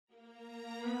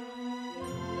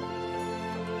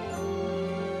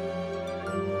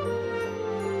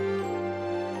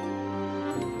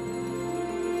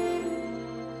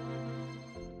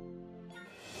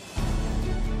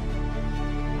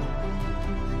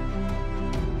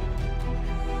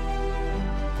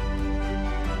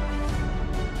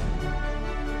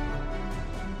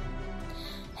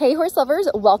Hey horse lovers,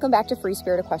 welcome back to Free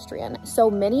Spirit Equestrian.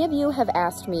 So many of you have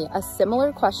asked me a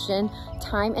similar question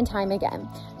time and time again.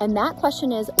 And that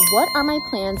question is, what are my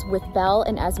plans with Belle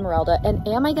and Esmeralda, and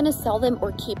am I gonna sell them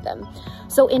or keep them?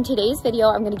 So in today's video,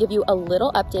 I'm gonna give you a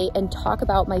little update and talk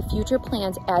about my future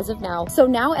plans as of now. So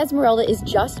now Esmeralda is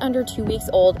just under 2 weeks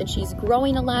old and she's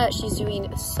growing a lot. She's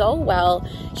doing so well.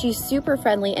 She's super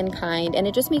friendly and kind, and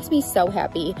it just makes me so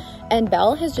happy. And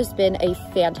Belle has just been a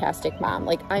fantastic mom.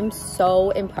 Like, I'm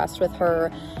so impressed with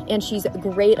her, and she's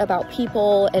great about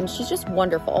people, and she's just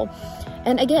wonderful.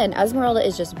 And again, Esmeralda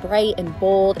is just bright and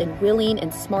bold and willing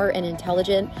and smart and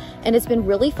intelligent, and it's been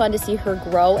really fun to see her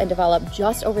grow and develop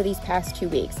just over these past 2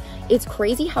 weeks. It's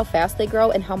crazy how fast they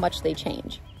grow and how much they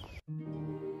change.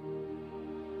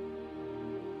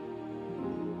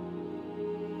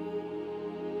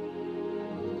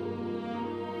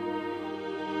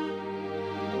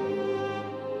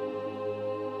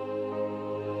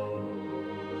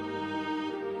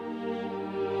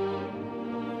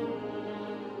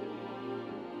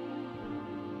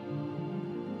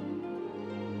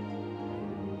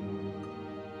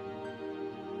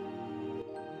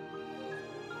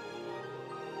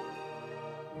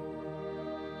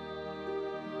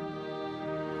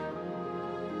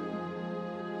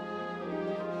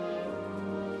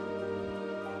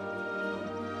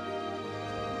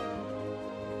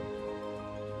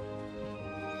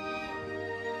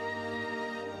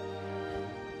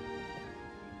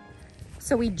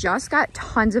 So we just got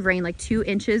tons of rain, like 2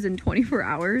 inches in 24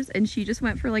 hours, and she just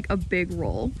went for like a big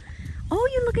roll. Oh,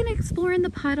 you looking to explore in the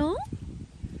puddle?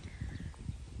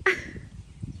 What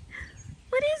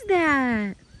is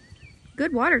that?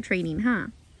 Good water training, huh?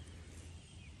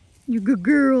 You good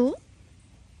girl.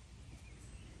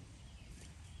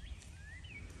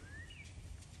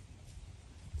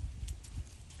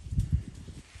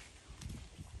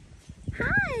 Hi.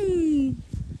 Hey,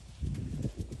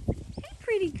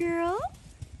 pretty girl.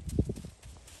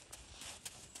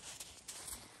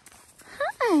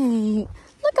 Hi,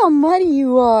 look how muddy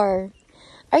you are.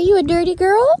 Are you a dirty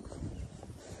girl?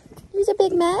 You're a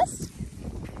big mess?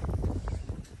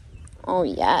 Oh,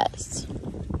 yes.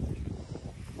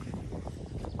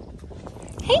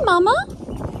 Hey, Mama.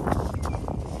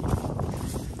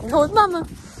 Go with Mama.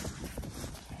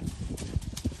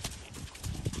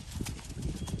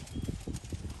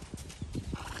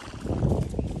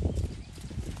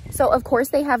 So of course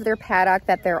they have their paddock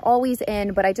that they're always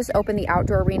in, but I just opened the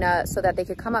outdoor arena so that they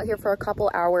could come out here for a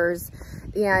couple hours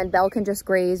and Belle can just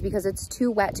graze because it's too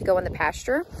wet to go in the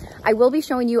pasture. I will be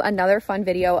showing you another fun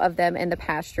video of them in the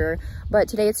pasture, but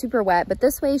today it's super wet. But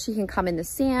this way she can come in the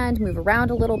sand, move around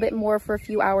a little bit more for a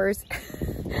few hours,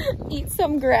 eat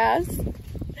some grass,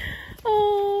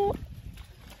 oh,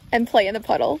 and play in the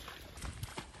puddle.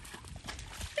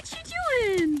 What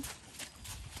you doing?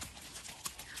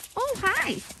 Oh,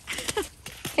 hi.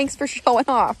 Thanks for showing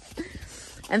off.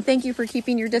 And thank you for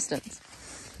keeping your distance.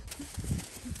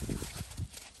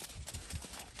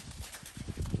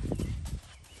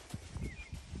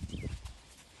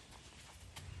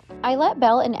 I let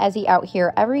Belle and Ezzy out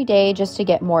here every day just to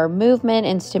get more movement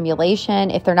and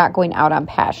stimulation if they're not going out on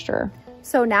pasture.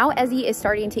 So now Ezzy is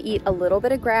starting to eat a little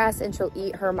bit of grass, and she'll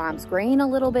eat her mom's grain a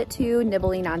little bit too,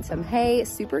 nibbling on some hay.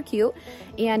 Super cute.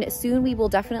 And soon we will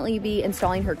definitely be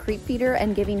installing her creep feeder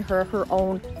and giving her her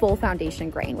own full foundation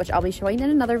grain, which I'll be showing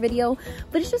in another video.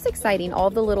 But it's just exciting,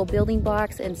 all the little building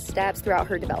blocks and steps throughout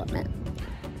her development.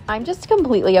 I'm just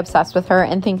completely obsessed with her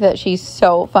and think that she's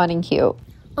so fun and cute.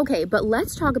 Okay, but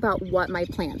let's talk about what my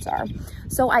plans are.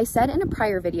 So I said in a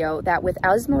prior video that with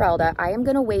Esmeralda, I am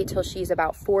gonna wait till she's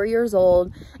about 4 years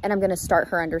old and I'm gonna start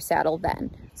her under saddle then.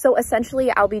 So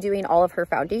essentially I'll be doing all of her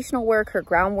foundational work, her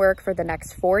groundwork for the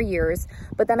next 4 years,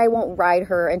 but then I won't ride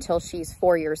her until she's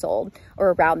 4 years old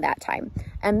or around that time.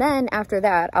 And then after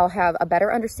that, I'll have a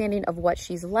better understanding of what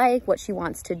she's like, what she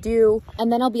wants to do,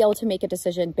 and then I'll be able to make a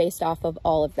decision based off of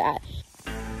all of that.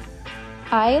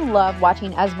 I love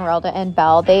watching Esmeralda and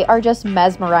Belle. They are just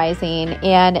mesmerizing,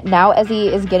 and now Ezzy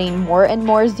is getting more and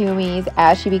more zoomies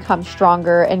as she becomes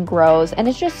stronger and grows, and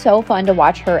it's just so fun to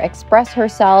watch her express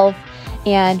herself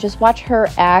and just watch her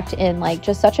act in like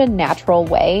just such a natural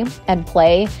way and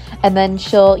play. And then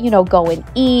she'll, you know, go and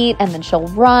eat, and then she'll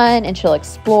run and she'll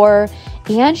explore.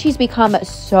 And she's become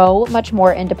so much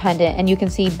more independent, and you can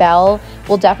see Belle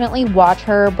will definitely watch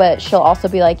her, but she'll also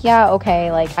be like, yeah,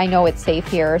 okay, like I know it's safe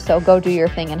here, so go do your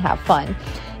thing and have fun.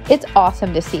 It's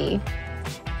awesome to see.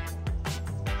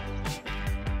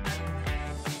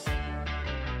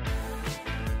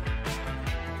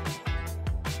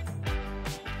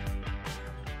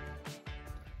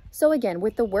 So again,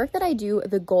 with the work that I do,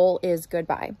 the goal is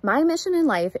goodbye. My mission in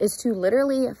life is to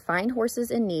literally find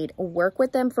horses in need, work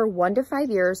with them for 1 to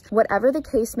 5 years, whatever the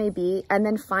case may be, and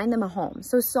then find them a home.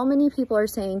 So many people are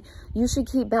saying, you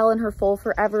should keep Belle and her foal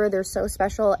forever. They're so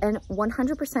special. And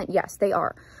 100% yes, they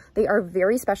are. They are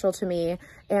very special to me,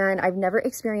 and I've never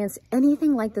experienced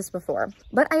anything like this before.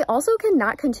 But I also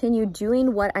cannot continue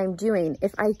doing what I'm doing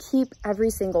if I keep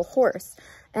every single horse.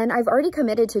 And I've already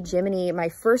committed to Jiminy, my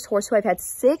first horse, who I've had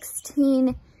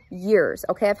 16 years.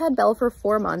 Okay, I've had Belle for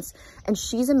 4 months and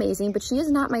she's amazing, but she is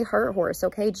not my heart horse.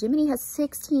 Okay, Jiminy has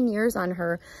 16 years on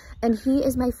her and he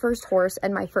is my first horse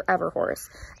and my forever horse.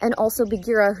 And also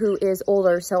Bagheera, who is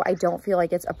older, so I don't feel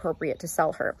like it's appropriate to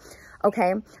sell her.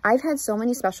 Okay, I've had so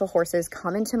many special horses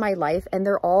come into my life and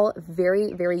they're all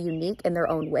very, very unique in their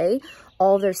own way.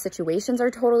 All their situations are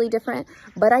totally different,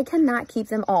 but I cannot keep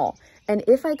them all. And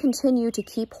if I continue to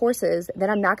keep horses, then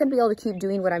I'm not going to be able to keep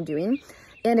doing what I'm doing.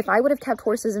 And if I would have kept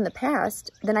horses in the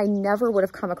past, then I never would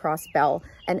have come across Belle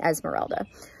and Esmeralda.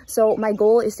 So my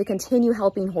goal is to continue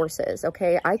helping horses,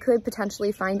 okay? I could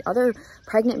potentially find other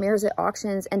pregnant mares at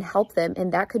auctions and help them,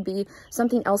 and that could be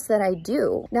something else that I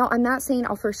do. Now, I'm not saying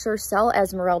I'll for sure sell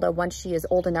Esmeralda once she is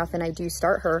old enough and I do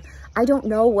start her. I don't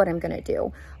know what I'm gonna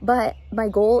do, but my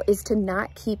goal is to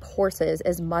not keep horses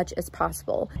as much as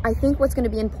possible. I think what's gonna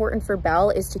be important for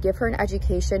Belle is to give her an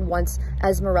education once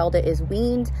Esmeralda is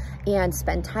weaned and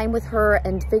spend time with her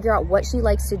and figure out what she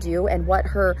likes to do and what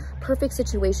her perfect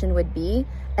situation would be.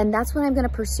 And that's what I'm going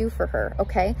to pursue for her,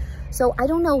 okay? So I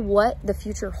don't know what the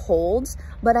future holds,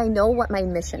 but I know what my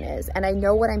mission is and I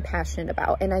know what I'm passionate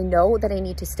about, and I know that I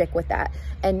need to stick with that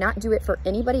and not do it for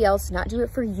anybody else, not do it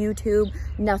for YouTube,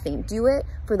 nothing. Do it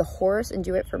for the horse and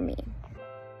do it for me.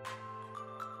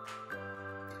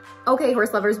 Okay,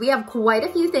 horse lovers, we have quite a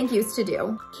few thank yous to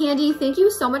do. Candy, thank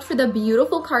you so much for the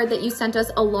beautiful card that you sent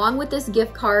us along with this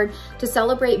gift card to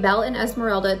celebrate Belle and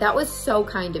Esmeralda. That was so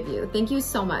kind of you. Thank you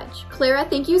so much. Clara,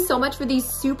 thank you so much for these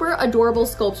super adorable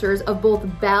sculptures of both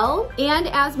Belle and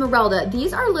Esmeralda.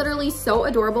 These are literally so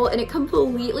adorable and it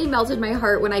completely melted my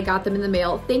heart when I got them in the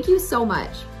mail. Thank you so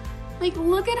much. Like,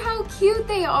 look at how cute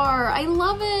they are. I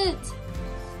love it.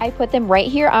 I put them right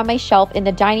here on my shelf in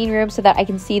the dining room so that I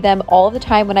can see them all the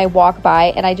time when I walk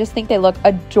by, and I just think they look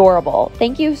adorable.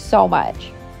 Thank you so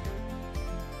much.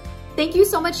 Thank you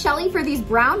so much, Shelly, for these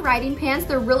brown riding pants.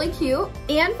 They're really cute.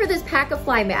 And for this pack of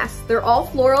fly masks. They're all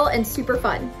floral and super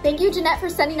fun. Thank you, Jeanette, for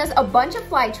sending us a bunch of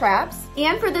fly traps.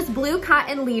 And for this blue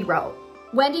cotton lead rope.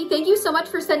 Wendy, thank you so much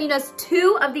for sending us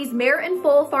 2 of these Mare and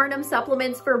Foal Farnham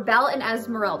supplements for Belle and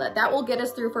Esmeralda. That will get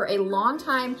us through for a long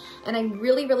time, and I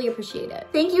really, really appreciate it.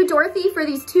 Thank you, Dorothy, for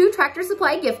these 2 Tractor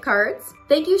Supply gift cards.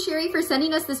 Thank you, Sherry, for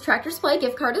sending us this Tractor Supply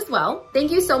gift card as well.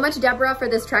 Thank you so much, Deborah, for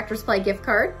this Tractor Supply gift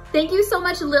card. Thank you so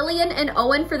much, Lillian and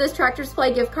Owen, for this Tractor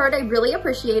Supply gift card. I really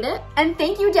appreciate it. And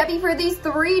thank you, Debbie, for these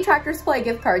 3 Tractor Supply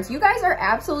gift cards. You guys are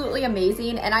absolutely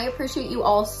amazing, and I appreciate you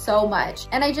all so much.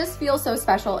 And I just feel so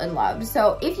special and loved.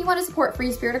 So if you want to support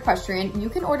Free Spirit Equestrian, you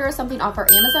can order something off our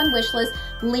Amazon wish list,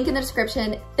 link in the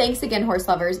description. Thanks again, horse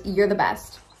lovers. You're the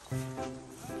best.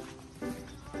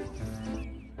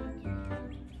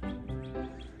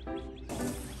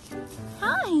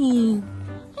 Hi.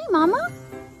 Hey, Mama.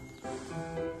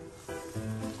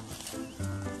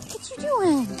 What you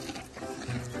doing?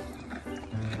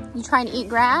 You trying to eat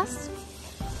grass?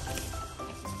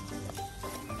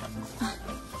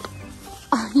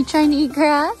 You trying to eat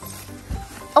grass?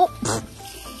 Oh.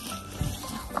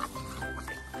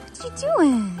 What you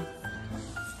doing?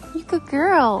 You good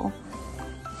girl.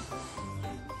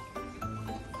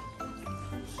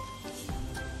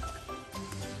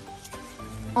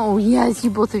 Oh yes, you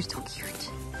both are so cute.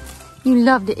 You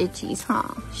love the itchies,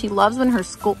 huh? She loves when her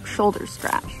shoulders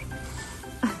scratch.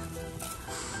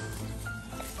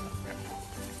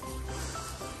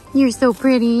 You're so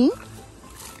pretty.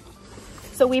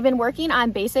 So we've been working on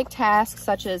basic tasks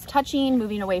such as touching,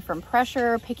 moving away from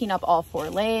pressure, picking up all 4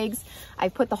 legs. I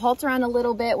put the halter on a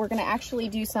little bit. We're gonna actually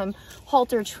do some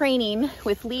halter training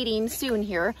with leading soon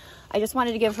here. I just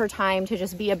wanted to give her time to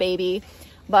just be a baby,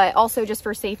 but also just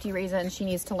for safety reasons, she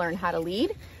needs to learn how to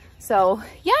lead. So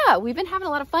yeah, we've been having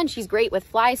a lot of fun. She's great with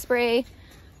fly spray,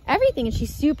 everything, and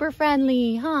she's super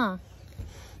friendly, huh?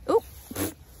 Oop.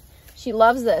 She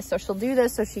loves this, so she'll do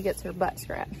this so she gets her butt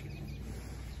scratched.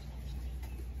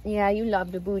 Yeah, you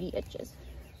love the booty itches.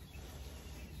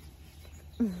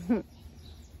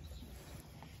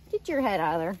 Get your head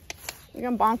out of there. You're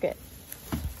gonna bonk it.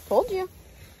 Told you.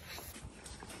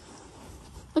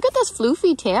 Look at this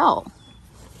floofy tail.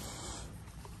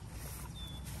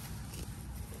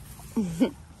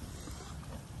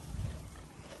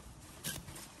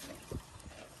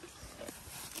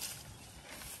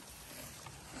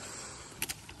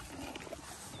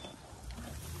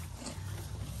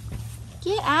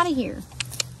 Get out of here.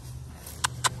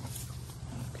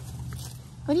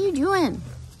 What are you doing?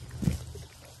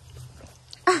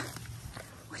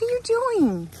 What are you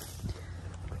doing?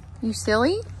 You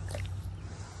silly?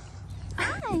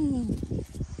 Hi.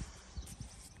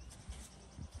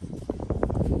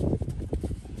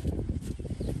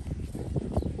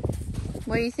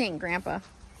 What do you think, Grandpa?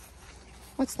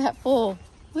 What's that full?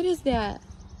 What is that?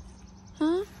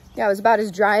 Huh? Yeah, it was about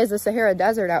as dry as the Sahara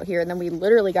Desert out here, and then we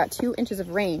literally got 2 inches of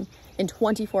rain in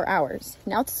 24 hours.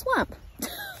 Now it's a swamp.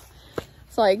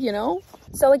 It's like, you know.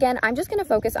 So again, I'm just gonna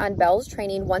focus on Belle's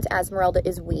training once Esmeralda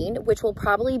is weaned, which will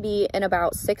probably be in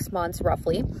about 6 months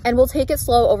roughly. And we'll take it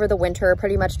slow over the winter,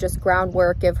 pretty much just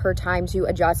groundwork, give her time to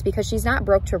adjust because she's not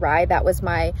broke to ride. That was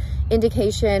my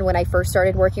indication when I first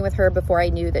started working with her before I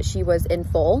knew that she was in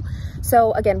foal.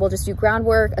 So again, we'll just do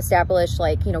groundwork, establish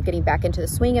like, you know, getting back into the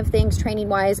swing of things training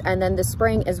wise. And then the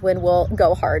spring is when we'll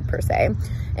go hard per se.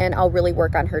 And I'll really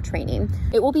work on her training.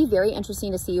 It will be very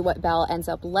interesting to see what Belle ends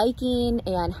up liking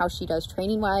and how she does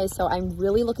training wise. So I'm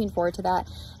really looking forward to that.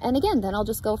 And again, then I'll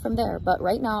just go from there. But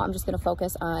right now I'm just going to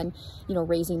focus on, you know,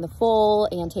 raising the foal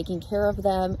and taking care of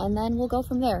them. And then we'll go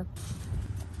from there.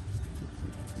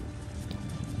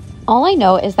 All I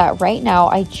know is that right now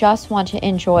I just want to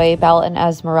enjoy Belle and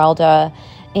Esmeralda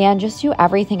and just do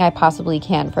everything I possibly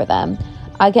can for them.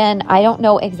 Again, I don't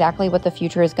know exactly what the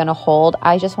future is going to hold.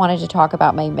 I just wanted to talk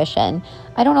about my mission.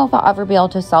 I don't know if I'll ever be able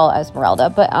to sell Esmeralda,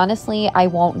 but honestly, I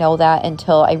won't know that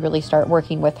until I really start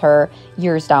working with her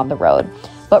years down the road.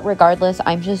 But regardless,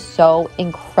 I'm just so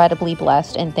incredibly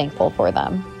blessed and thankful for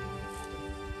them.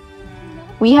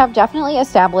 We have definitely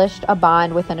established a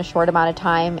bond within a short amount of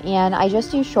time, and I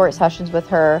just do short sessions with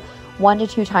her 1 to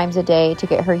 2 times a day to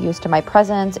get her used to my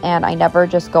presence, and I never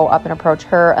just go up and approach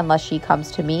her unless she comes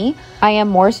to me. I am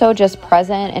more so just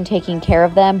present and taking care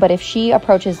of them, but if she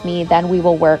approaches me, then we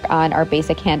will work on our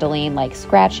basic handling like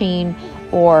scratching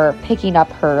or picking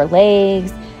up her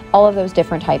legs, all of those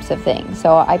different types of things.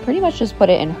 So I pretty much just put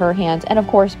it in her hands and of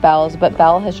course Belle's, but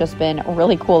Belle has just been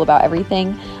really cool about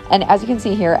everything. And as you can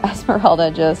see here,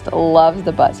 Esmeralda just loves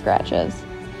the butt scratches.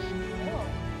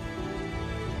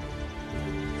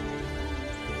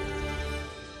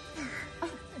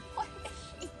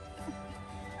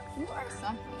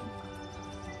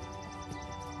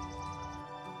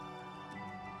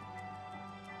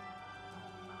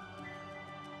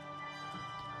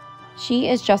 She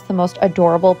is just the most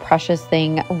adorable, precious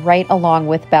thing right along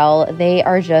with Belle. They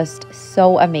are just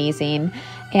so amazing.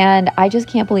 And I just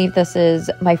can't believe this is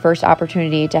my first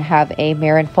opportunity to have a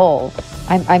mare and foal.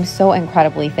 I'm so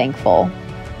incredibly thankful.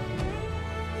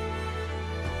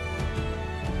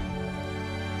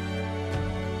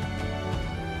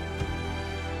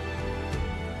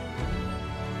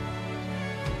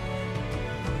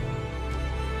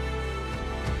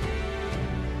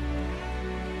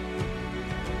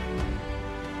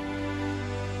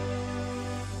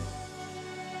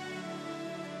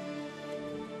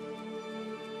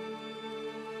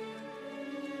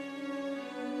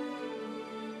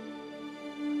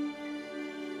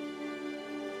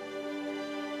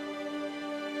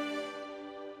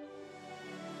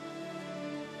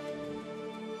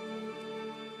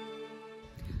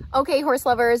 Okay, horse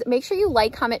lovers, make sure you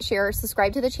like, comment, share,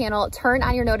 subscribe to the channel, turn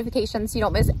on your notifications so you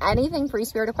don't miss anything Free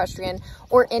Spirit Equestrian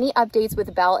or any updates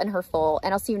with Belle and her foal.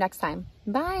 And I'll see you next time.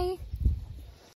 Bye.